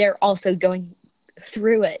they're also going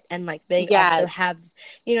through it and like they also Yes. have,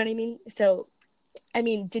 you know what I mean? So I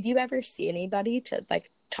mean, did you ever see anybody to like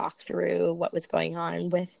talk through what was going on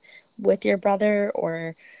with your brother,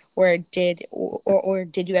 or did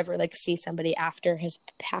you ever like see somebody after his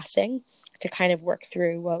passing to kind of work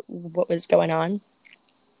through what was going on?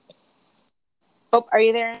 Oh, are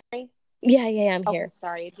you there, Mary? Yeah, I'm Okay, here.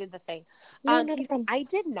 sorry, it did the thing. No, not a problem. I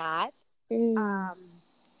did not. Mm. Um,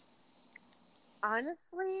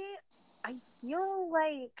 honestly, I feel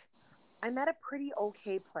like I'm at a pretty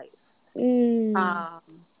okay place. Mm.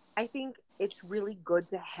 I think it's really good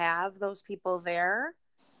to have those people there.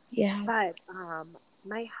 Yeah. But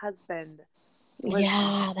my husband was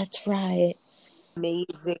Yeah, that's right.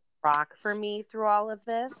 amazing rock for me through all of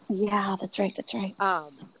this. Yeah, that's right.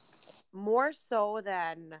 More so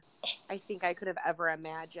than I think I could have ever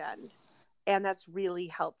imagined. And that's really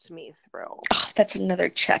helped me through. Oh, that's another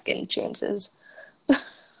check in James's.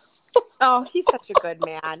 Oh, he's such a good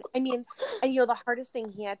man. I mean, and the hardest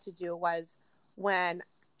thing he had to do was when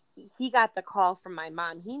he got the call from my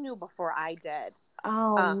mom, he knew before I did.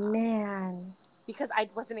 Oh, man. Because I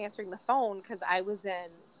wasn't answering the phone because I was in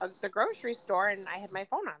the grocery store and I had my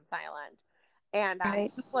phone on silent. And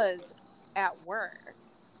Right. he was at work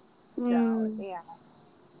still. And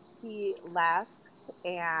he left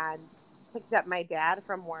and picked up my dad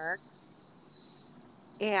from work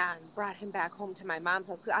and brought him back home to my mom's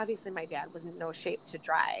house. Because obviously my dad was in no shape to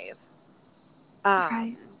drive.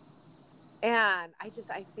 Right. And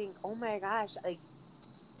I think, oh my gosh, like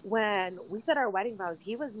when we said our wedding vows,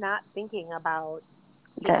 he was not thinking about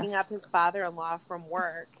picking up his father-in-law from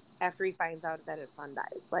work after he finds out that his son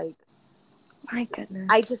dies. Like, my goodness.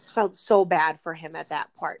 I just felt so bad for him at that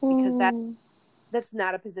part because that's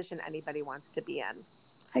not a position anybody wants to be in.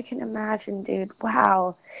 I can imagine, dude.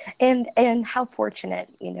 Wow. And how fortunate,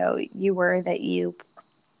 you were that you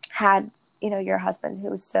had, your husband who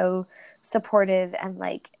was so supportive and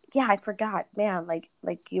like, yeah, I forgot, man, like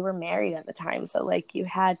you were married at the time. So like you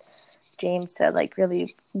had James to like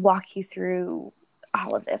really walk you through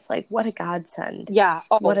all of this. Like what a godsend. Yeah.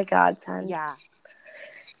 Oh, what a godsend. Yeah.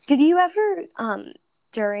 Did you ever,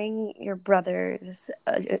 during your brother's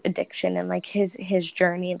addiction and like his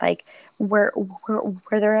journey, like were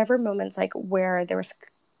there ever moments like where there was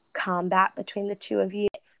combat between the two of you?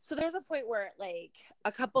 So there's a point where like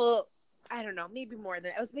a couple, I don't know, maybe more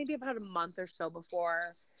than, it was maybe about a month or so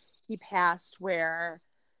before he passed where,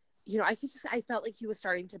 I felt like he was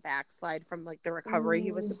starting to backslide from like the recovery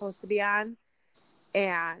he was supposed to be on.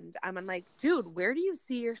 And I'm like, dude, where do you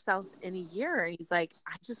see yourself in a year? And he's like,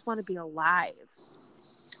 I just want to be alive.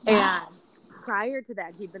 Wow. And prior to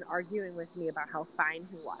that, he'd been arguing with me about how fine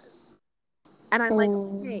he was. And I'm like,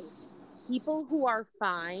 okay, people who are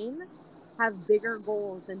fine have bigger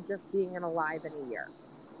goals than just being alive in a year.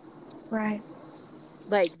 Right.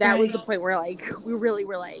 Like, that was the point where, like, we really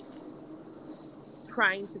were, like,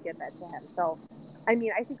 trying to get that to him. So, I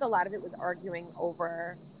mean, I think a lot of it was arguing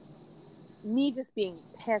over me just being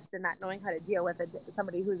pissed and not knowing how to deal with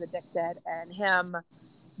somebody who's addicted, and him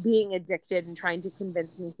being addicted and trying to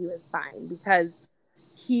convince me he was fine because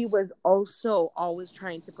he was also always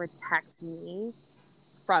trying to protect me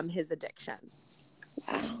from his addiction.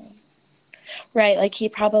 Wow. Right. Like he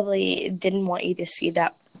probably didn't want you to see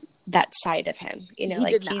that side of him, he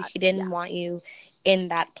didn't want you in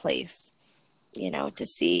that place, to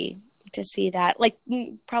see that, like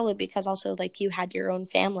probably because also like you had your own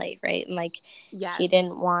family, right? And like he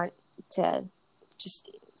didn't want to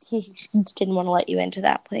he didn't want to let you into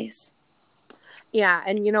that place. Yeah.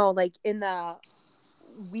 And like in the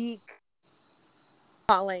week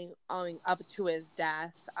following up to his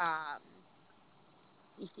death,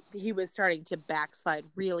 he was starting to backslide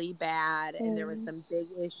really bad, and there was some big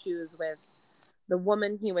issues with the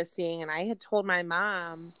woman he was seeing. And I had told my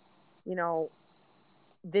mom,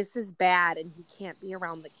 this is bad and he can't be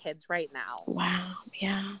around the kids right now. Wow.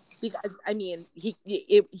 Yeah. Because I mean, he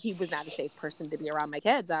was not a safe person to be around my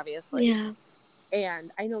kids, obviously. Yeah.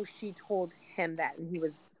 And I know she told him that, and he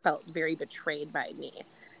felt very betrayed by me.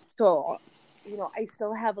 So, I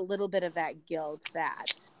still have a little bit of that guilt that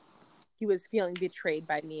he was feeling betrayed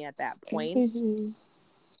by me at that point. Mm-hmm.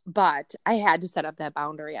 But I had to set up that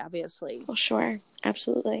boundary, obviously. Well, sure.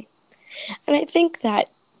 Absolutely. And I think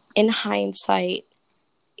that in hindsight,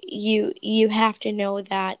 you have to know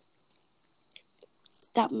that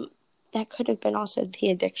that that could have been also the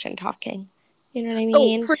addiction talking. You know what I Oh,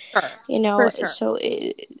 mean? for sure. You know, For sure.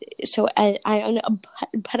 so I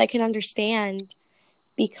but I can understand,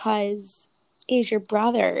 because he's your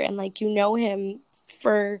brother, and like, you know him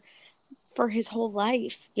for his whole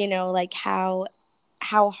life, you know, like how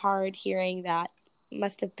hard hearing that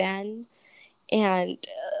must have been, and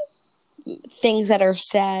things that are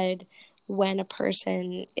said when a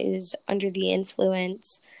person is under the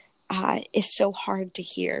influence is so hard to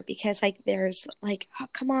hear, because like there's like, oh,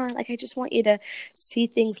 come on, like I just want you to see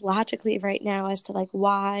things logically right now as to like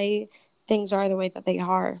why things are the way that they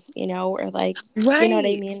are, you know, or like, you know what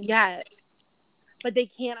I Right. mean? Yes. But they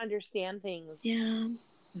can't understand things Yeah.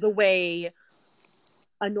 the way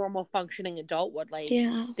a normal functioning adult would. Like,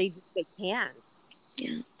 Yeah. they can't.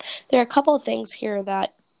 Yeah. There are a couple of things here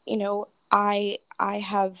that, you know, I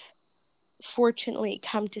have fortunately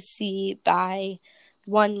come to see by,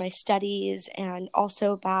 one, my studies, and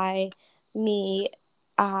also by me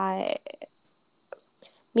uh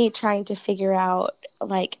me trying to figure out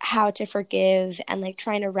like how to forgive, and like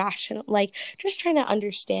trying to like just trying to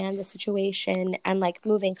understand the situation, and like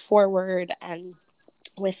moving forward, and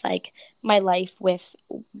with like my life with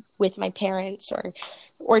my parents,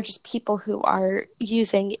 or just people who are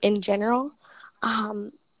using in general.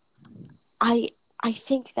 um I I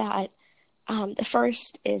think that the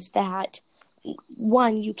first is that,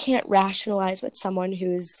 one, you can't rationalize with someone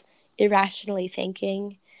who's irrationally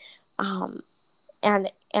thinking, um,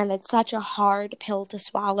 and it's such a hard pill to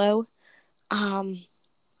swallow. Um,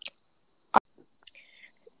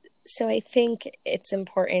 so I think it's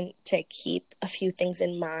important to keep a few things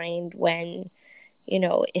in mind when, you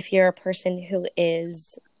know, if you're a person who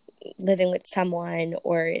is living with someone,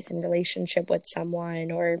 or is in relationship with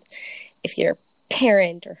someone, or if your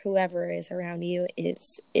parent or whoever is around you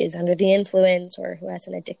is under the influence, or who has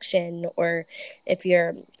an addiction, or if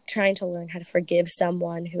you're trying to learn how to forgive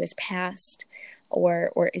someone who has passed,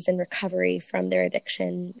 or is in recovery from their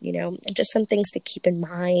addiction, you know, just some things to keep in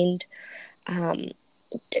mind, um,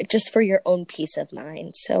 just for your own peace of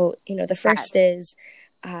mind. So, you know, the first Yes. is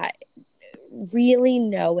uh, really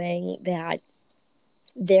knowing that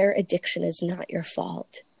their addiction is not your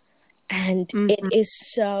fault. And it is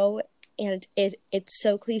so, and it's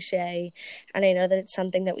so cliche, and I know that it's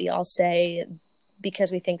something that we all say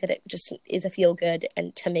because we think that it just is a feel good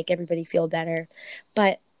and to make everybody feel better,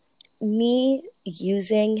 but me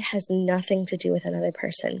using has nothing to do with another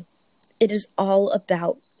person. It is all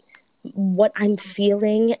about what I'm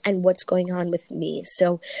feeling and what's going on with me.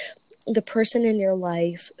 So the person in your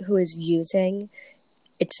life who is using,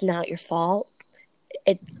 it's not your fault.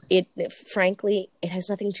 It frankly, it has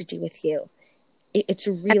nothing to do with you. It's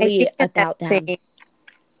And I really think in that about them. same,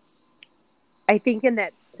 I think in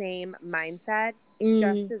that same mindset,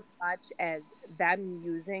 just as much as them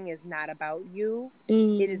using is not about you,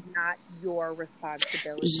 it is not your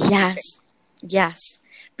responsibility to fix. Yes. Yes.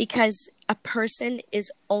 Because a person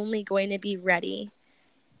is only going to be ready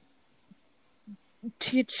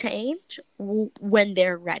to change when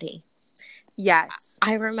they're ready. Yes.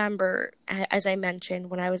 I remember, as I mentioned,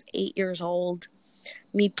 when I was 8 years old,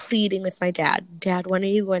 me pleading with my dad, when are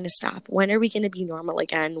you going to stop? When are we going to be normal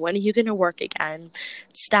again? When are you going to work again?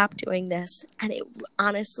 Stop doing this. And it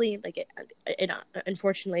honestly, like, it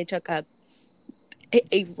unfortunately took a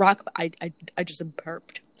rock. I just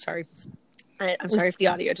burped. Sorry. I'm sorry if the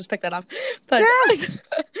audio just picked that up, but Yeah.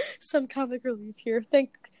 some comic relief here.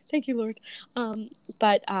 Thank you, Lord.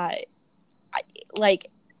 But like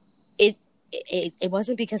it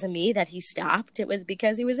wasn't because of me that he stopped. It was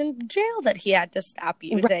because he was in jail that he had to stop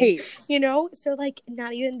using. Right. You know, so like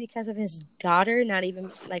not even because of his daughter, not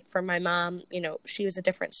even like for my mom. You know, she was a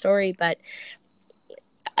different story. But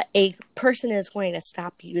a person is going to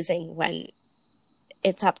stop using when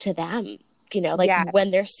it's up to them. You know, like Yeah.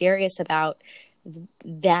 when they're serious about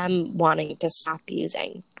them wanting to stop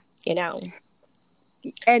using, you know.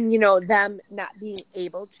 And, you know, them not being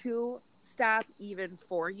able to stop even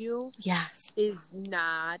for you Yes. is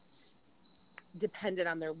not dependent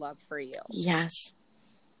on their love for you. Yes.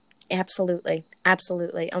 Absolutely.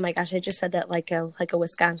 Absolutely. Oh my gosh, I just said that like a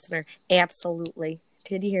Wisconsinner. Absolutely.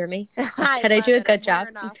 Did you hear me? Did I do a good job?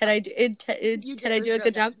 Did I do a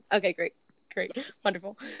good job? Okay, great. Great.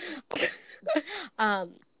 Wonderful.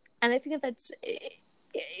 And I think that's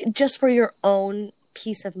just for your own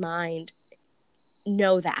peace of mind.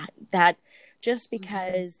 Know that just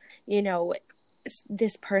because, you know,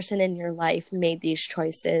 this person in your life made these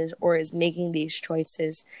choices or is making these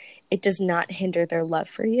choices, it does not hinder their love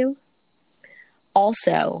for you.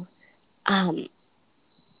 Also,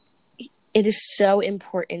 it is so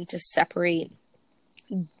important to separate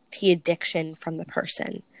the addiction from the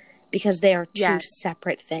person, because they are two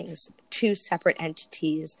separate things, two separate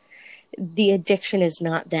entities. The addiction is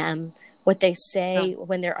not them. What they say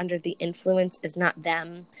when they're under the influence is not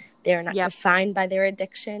them. They are not defined by their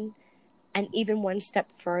addiction. And even one step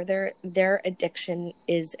further, their addiction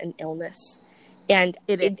is an illness. And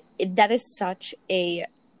that is such a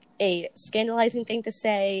scandalizing thing to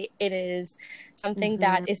say. It is something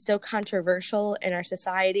that is so controversial in our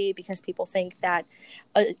society, because people think that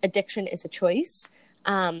addiction is a choice.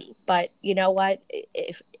 But you know what?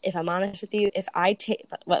 If I'm honest with you, if I take,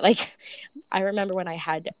 like, I remember when I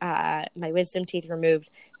had my wisdom teeth removed,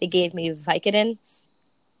 they gave me Vicodin.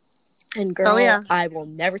 And girl, I will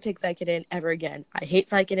never take Vicodin ever again. I hate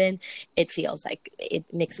Vicodin. It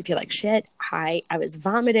makes me feel like shit. I was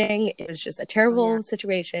vomiting. It was just a terrible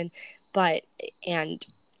situation. But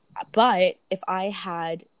if I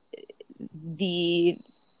had the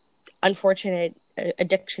unfortunate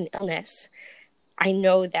addiction illness, I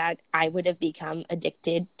know that I would have become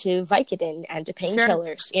addicted to Vicodin and to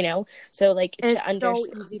painkillers, you know? So, like, and it's so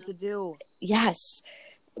easy to do. Yes.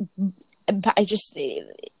 But I just,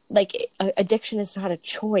 like, addiction is not a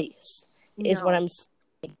choice, is what I'm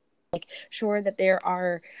saying. Like, sure that there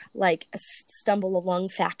are, like, stumble along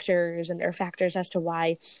factors, and there are factors as to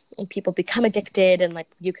why people become addicted, and, like,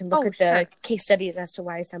 you can look at the case studies as to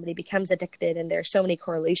why somebody becomes addicted, and there's so many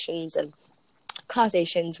correlations and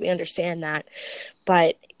causations. We understand that.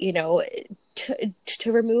 But, you know,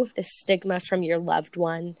 to remove the stigma from your loved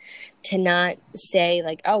one, to not say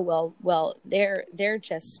like, oh, well, they're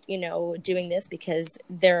just, you know, doing this because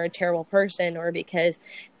they're a terrible person, or because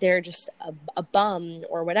they're just a bum,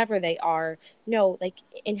 or whatever they are. No, like,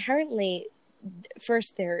 inherently,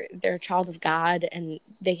 first, they're a child of God, and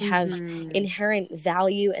they have inherent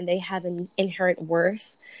value, and they have an inherent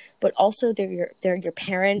worth. But also, they're your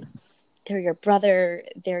parent. They're your brother,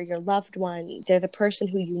 they're your loved one, they're the person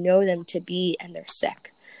who you know them to be, and they're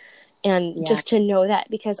sick. And just to know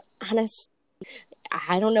that, because honestly,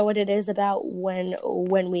 I don't know what it is about when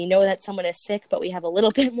we know that someone is sick, but we have a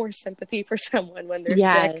little bit more sympathy for someone when they're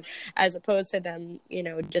sick, as opposed to them, you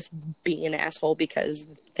know, just being an asshole because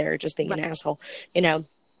they're just being an asshole, you know.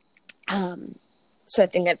 So I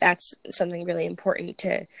think that that's something really important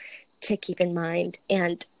to keep in mind.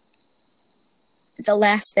 And the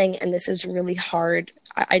last thing, and this is really hard,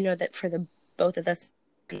 I know that for the both of us,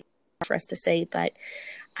 for us to say, but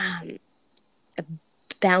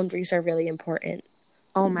boundaries are really important.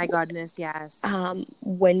 Oh my goodness, yes.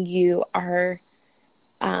 When you are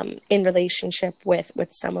in relationship with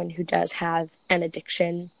someone who does have an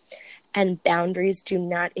addiction, and boundaries do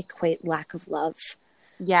not equate lack of love.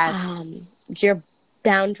 Yes. Your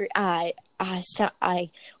boundary, I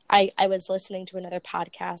was listening to another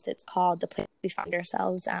podcast. It's called The Place We Find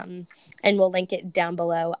Ourselves, and we'll link it down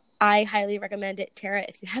below. I highly recommend it. Tara,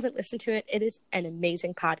 if you haven't listened to it, it is an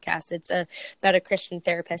amazing podcast. It's about a Christian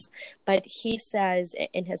therapist. But he says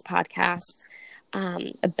in his podcast,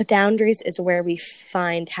 boundaries is where we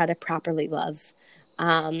find how to properly love.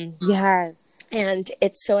 Yes. And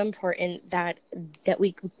it's so important that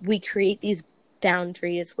we create these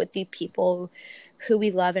boundaries with the people who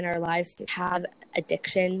we love in our lives to have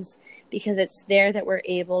addictions, because it's there that we're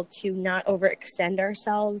able to not overextend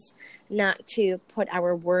ourselves, not to put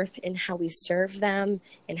our worth in how we serve them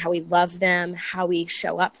and how we love them, how we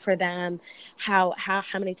show up for them, how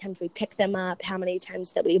many times we pick them up, how many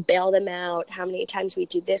times that we bail them out, how many times we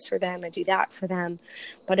do this for them and do that for them.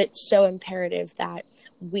 But it's so imperative that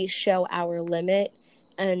we show our limit,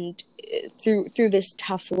 and through this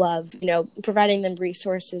tough love, you know, providing them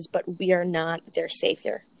resources, but we are not their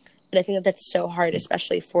savior. And I think that that's so hard,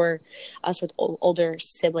 especially for us with older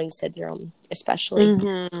sibling syndrome, especially.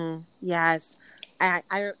 Mm-hmm. Yes.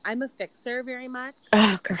 I'm a fixer very much.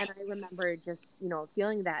 Oh, God. And I remember just, you know,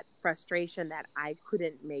 feeling that frustration that I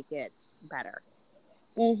couldn't make it better.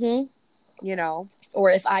 Mm-hmm. You know?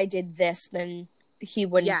 Or if I did this, then he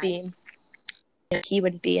wouldn't be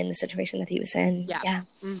in the situation that he was in. Yeah.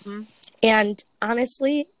 Mm-hmm. And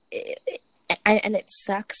honestly, and it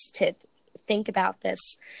sucks to think about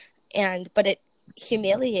this, but it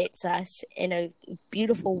humiliates us in a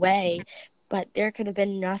beautiful way. But there could have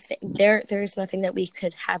been nothing. There's nothing that we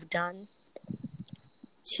could have done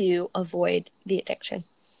to avoid the addiction,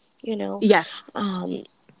 you know. Yes.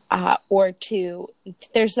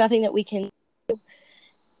 There's nothing that we can do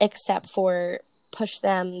except for push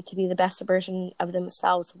them to be the best version of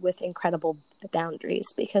themselves with incredible boundaries,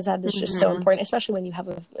 because that is just so important, especially when you have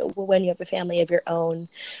a family of your own,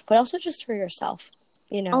 but also just for yourself,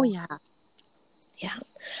 you know. Oh yeah. Yeah.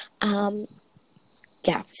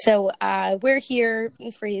 yeah, so we're here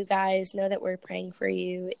for you guys. Know that we're praying for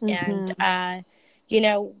you, and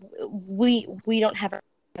we don't have our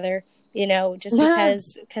together, just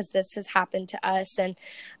because this has happened to us, and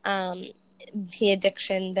the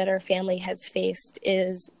addiction that our family has faced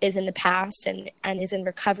is in the past and is in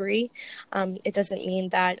recovery. It doesn't mean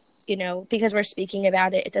that because we're speaking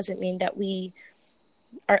about it, it doesn't mean that we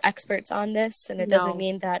are experts on this, and it doesn't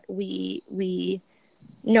mean that we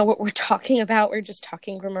know what we're talking about. We're just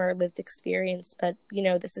talking from our lived experience, but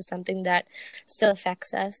this is something that still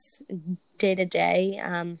affects us day to day.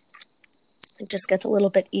 It just gets a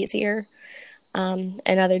little bit easier, and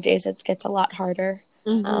other days it gets a lot harder.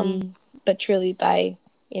 But truly, by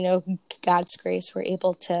God's grace, we're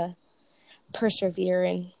able to persevere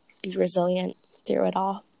and be resilient through it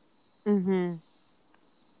all. But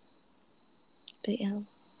yeah.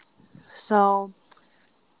 So, all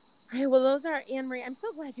right, well, those are, Anne-Marie, I'm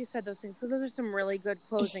so glad you said those things, because those are some really good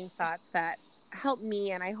closing thoughts that help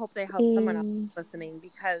me, and I hope they help someone else listening,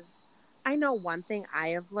 because I know one thing I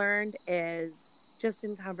have learned is just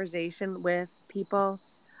in conversation with people,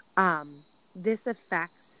 this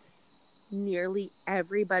affects nearly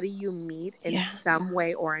everybody you meet in some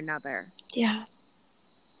way or another. Yeah.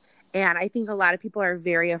 And I think a lot of people are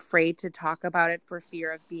very afraid to talk about it for fear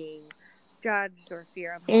of being judged or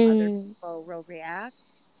fear of how other people will react.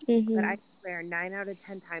 But I swear 9 out of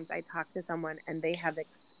 10 times I talk to someone and they have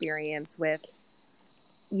experience with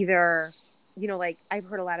either, like I've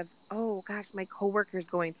heard a lot of, oh gosh, my coworker's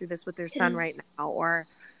going through this with their son right now. Or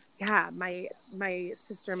my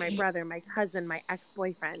sister, my brother, my cousin, my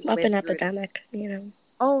ex-boyfriend. An epidemic,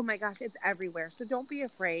 Oh my gosh, it's everywhere. So don't be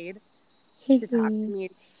afraid to talk to me.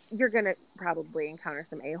 You're going to probably encounter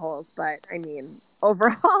some a-holes, but I mean,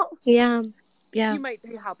 overall. Yeah. You might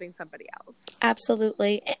be helping somebody else.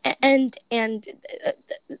 Absolutely. And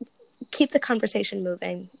keep the conversation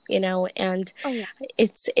moving, and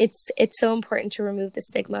it's so important to remove the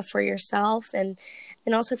stigma for yourself and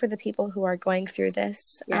also for the people who are going through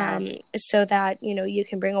this, so that, you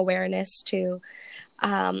can bring awareness to,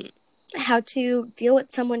 how to deal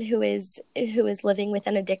with someone who is living with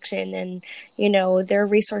an addiction. And there are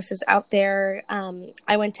resources out there.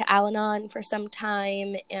 I went to Al-Anon for some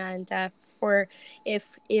time, and for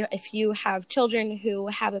if you have children who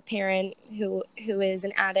have a parent who is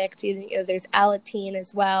an addict, there's Alateen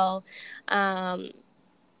as well. There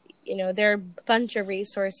are a bunch of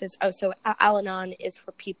resources. Oh, so Al-Anon is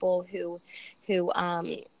for people who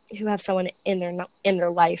have someone in their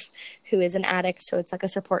life who is an addict. So it's like a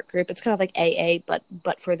support group. It's kind of like AA, but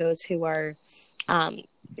for those who are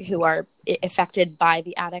affected by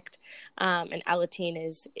the addict. And Alateen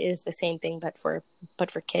is the same thing, but for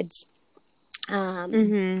kids.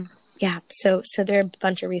 Yeah. So there are a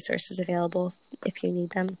bunch of resources available if you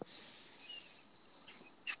need them.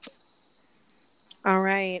 All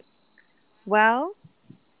right. Well,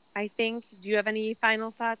 I think, do you have any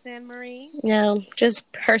final thoughts, Anne-Marie? No,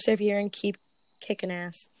 just persevere and keep kicking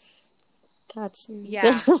ass. That's I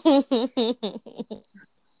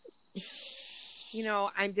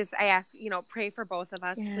ask, pray for both of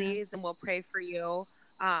us, please, and we'll pray for you.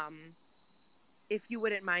 If you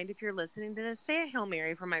wouldn't mind, if you're listening to this, say a Hail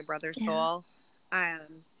Mary for my brother's soul.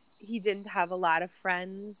 He didn't have a lot of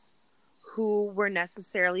friends who were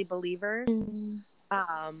necessarily believers.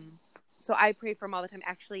 So I pray for him all the time.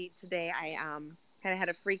 Actually, today I kind of had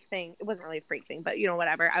a freak thing. It wasn't really a freak thing, but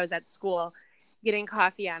whatever. I was at school getting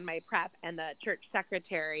coffee on my prep, and the church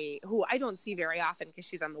secretary, who I don't see very often because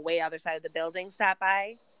she's on the way other side of the building, stopped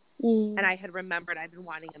by. And I had remembered I'd been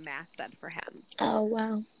wanting a mass said for him. Oh,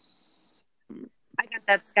 wow. I got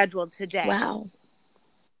that scheduled today. Wow.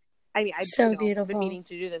 I mean, I've been meaning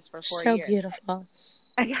to do this for 4 years. So beautiful.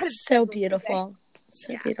 I got it so beautiful. Today.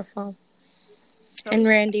 So beautiful. And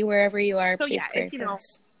Randy, wherever you are, please pray for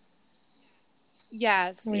us.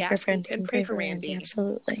 Yes, and pray for Randy.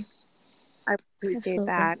 Absolutely. I appreciate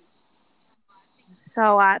that.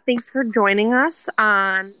 So thanks for joining us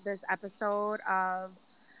on this episode of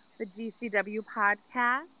the GCW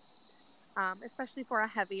podcast, especially for a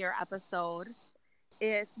heavier episode.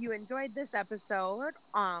 If you enjoyed this episode,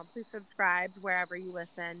 please subscribe wherever you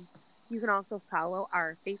listen. You can also follow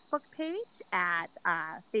our Facebook page at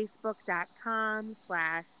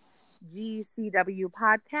facebook.com/GCW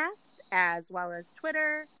podcast, as well as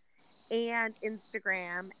Twitter and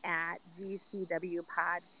Instagram at GCW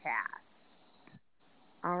podcast.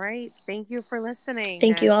 All right. Thank you for listening.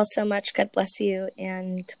 Thank you all so much. God bless you.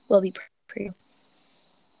 And we'll be praying for you.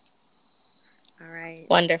 All right.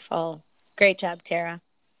 Wonderful. Great job, Tara.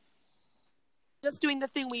 Just doing the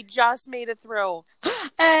thing we just made it through.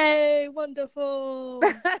 Hey, wonderful.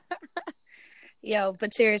 Yo,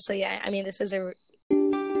 but seriously, I mean, this is a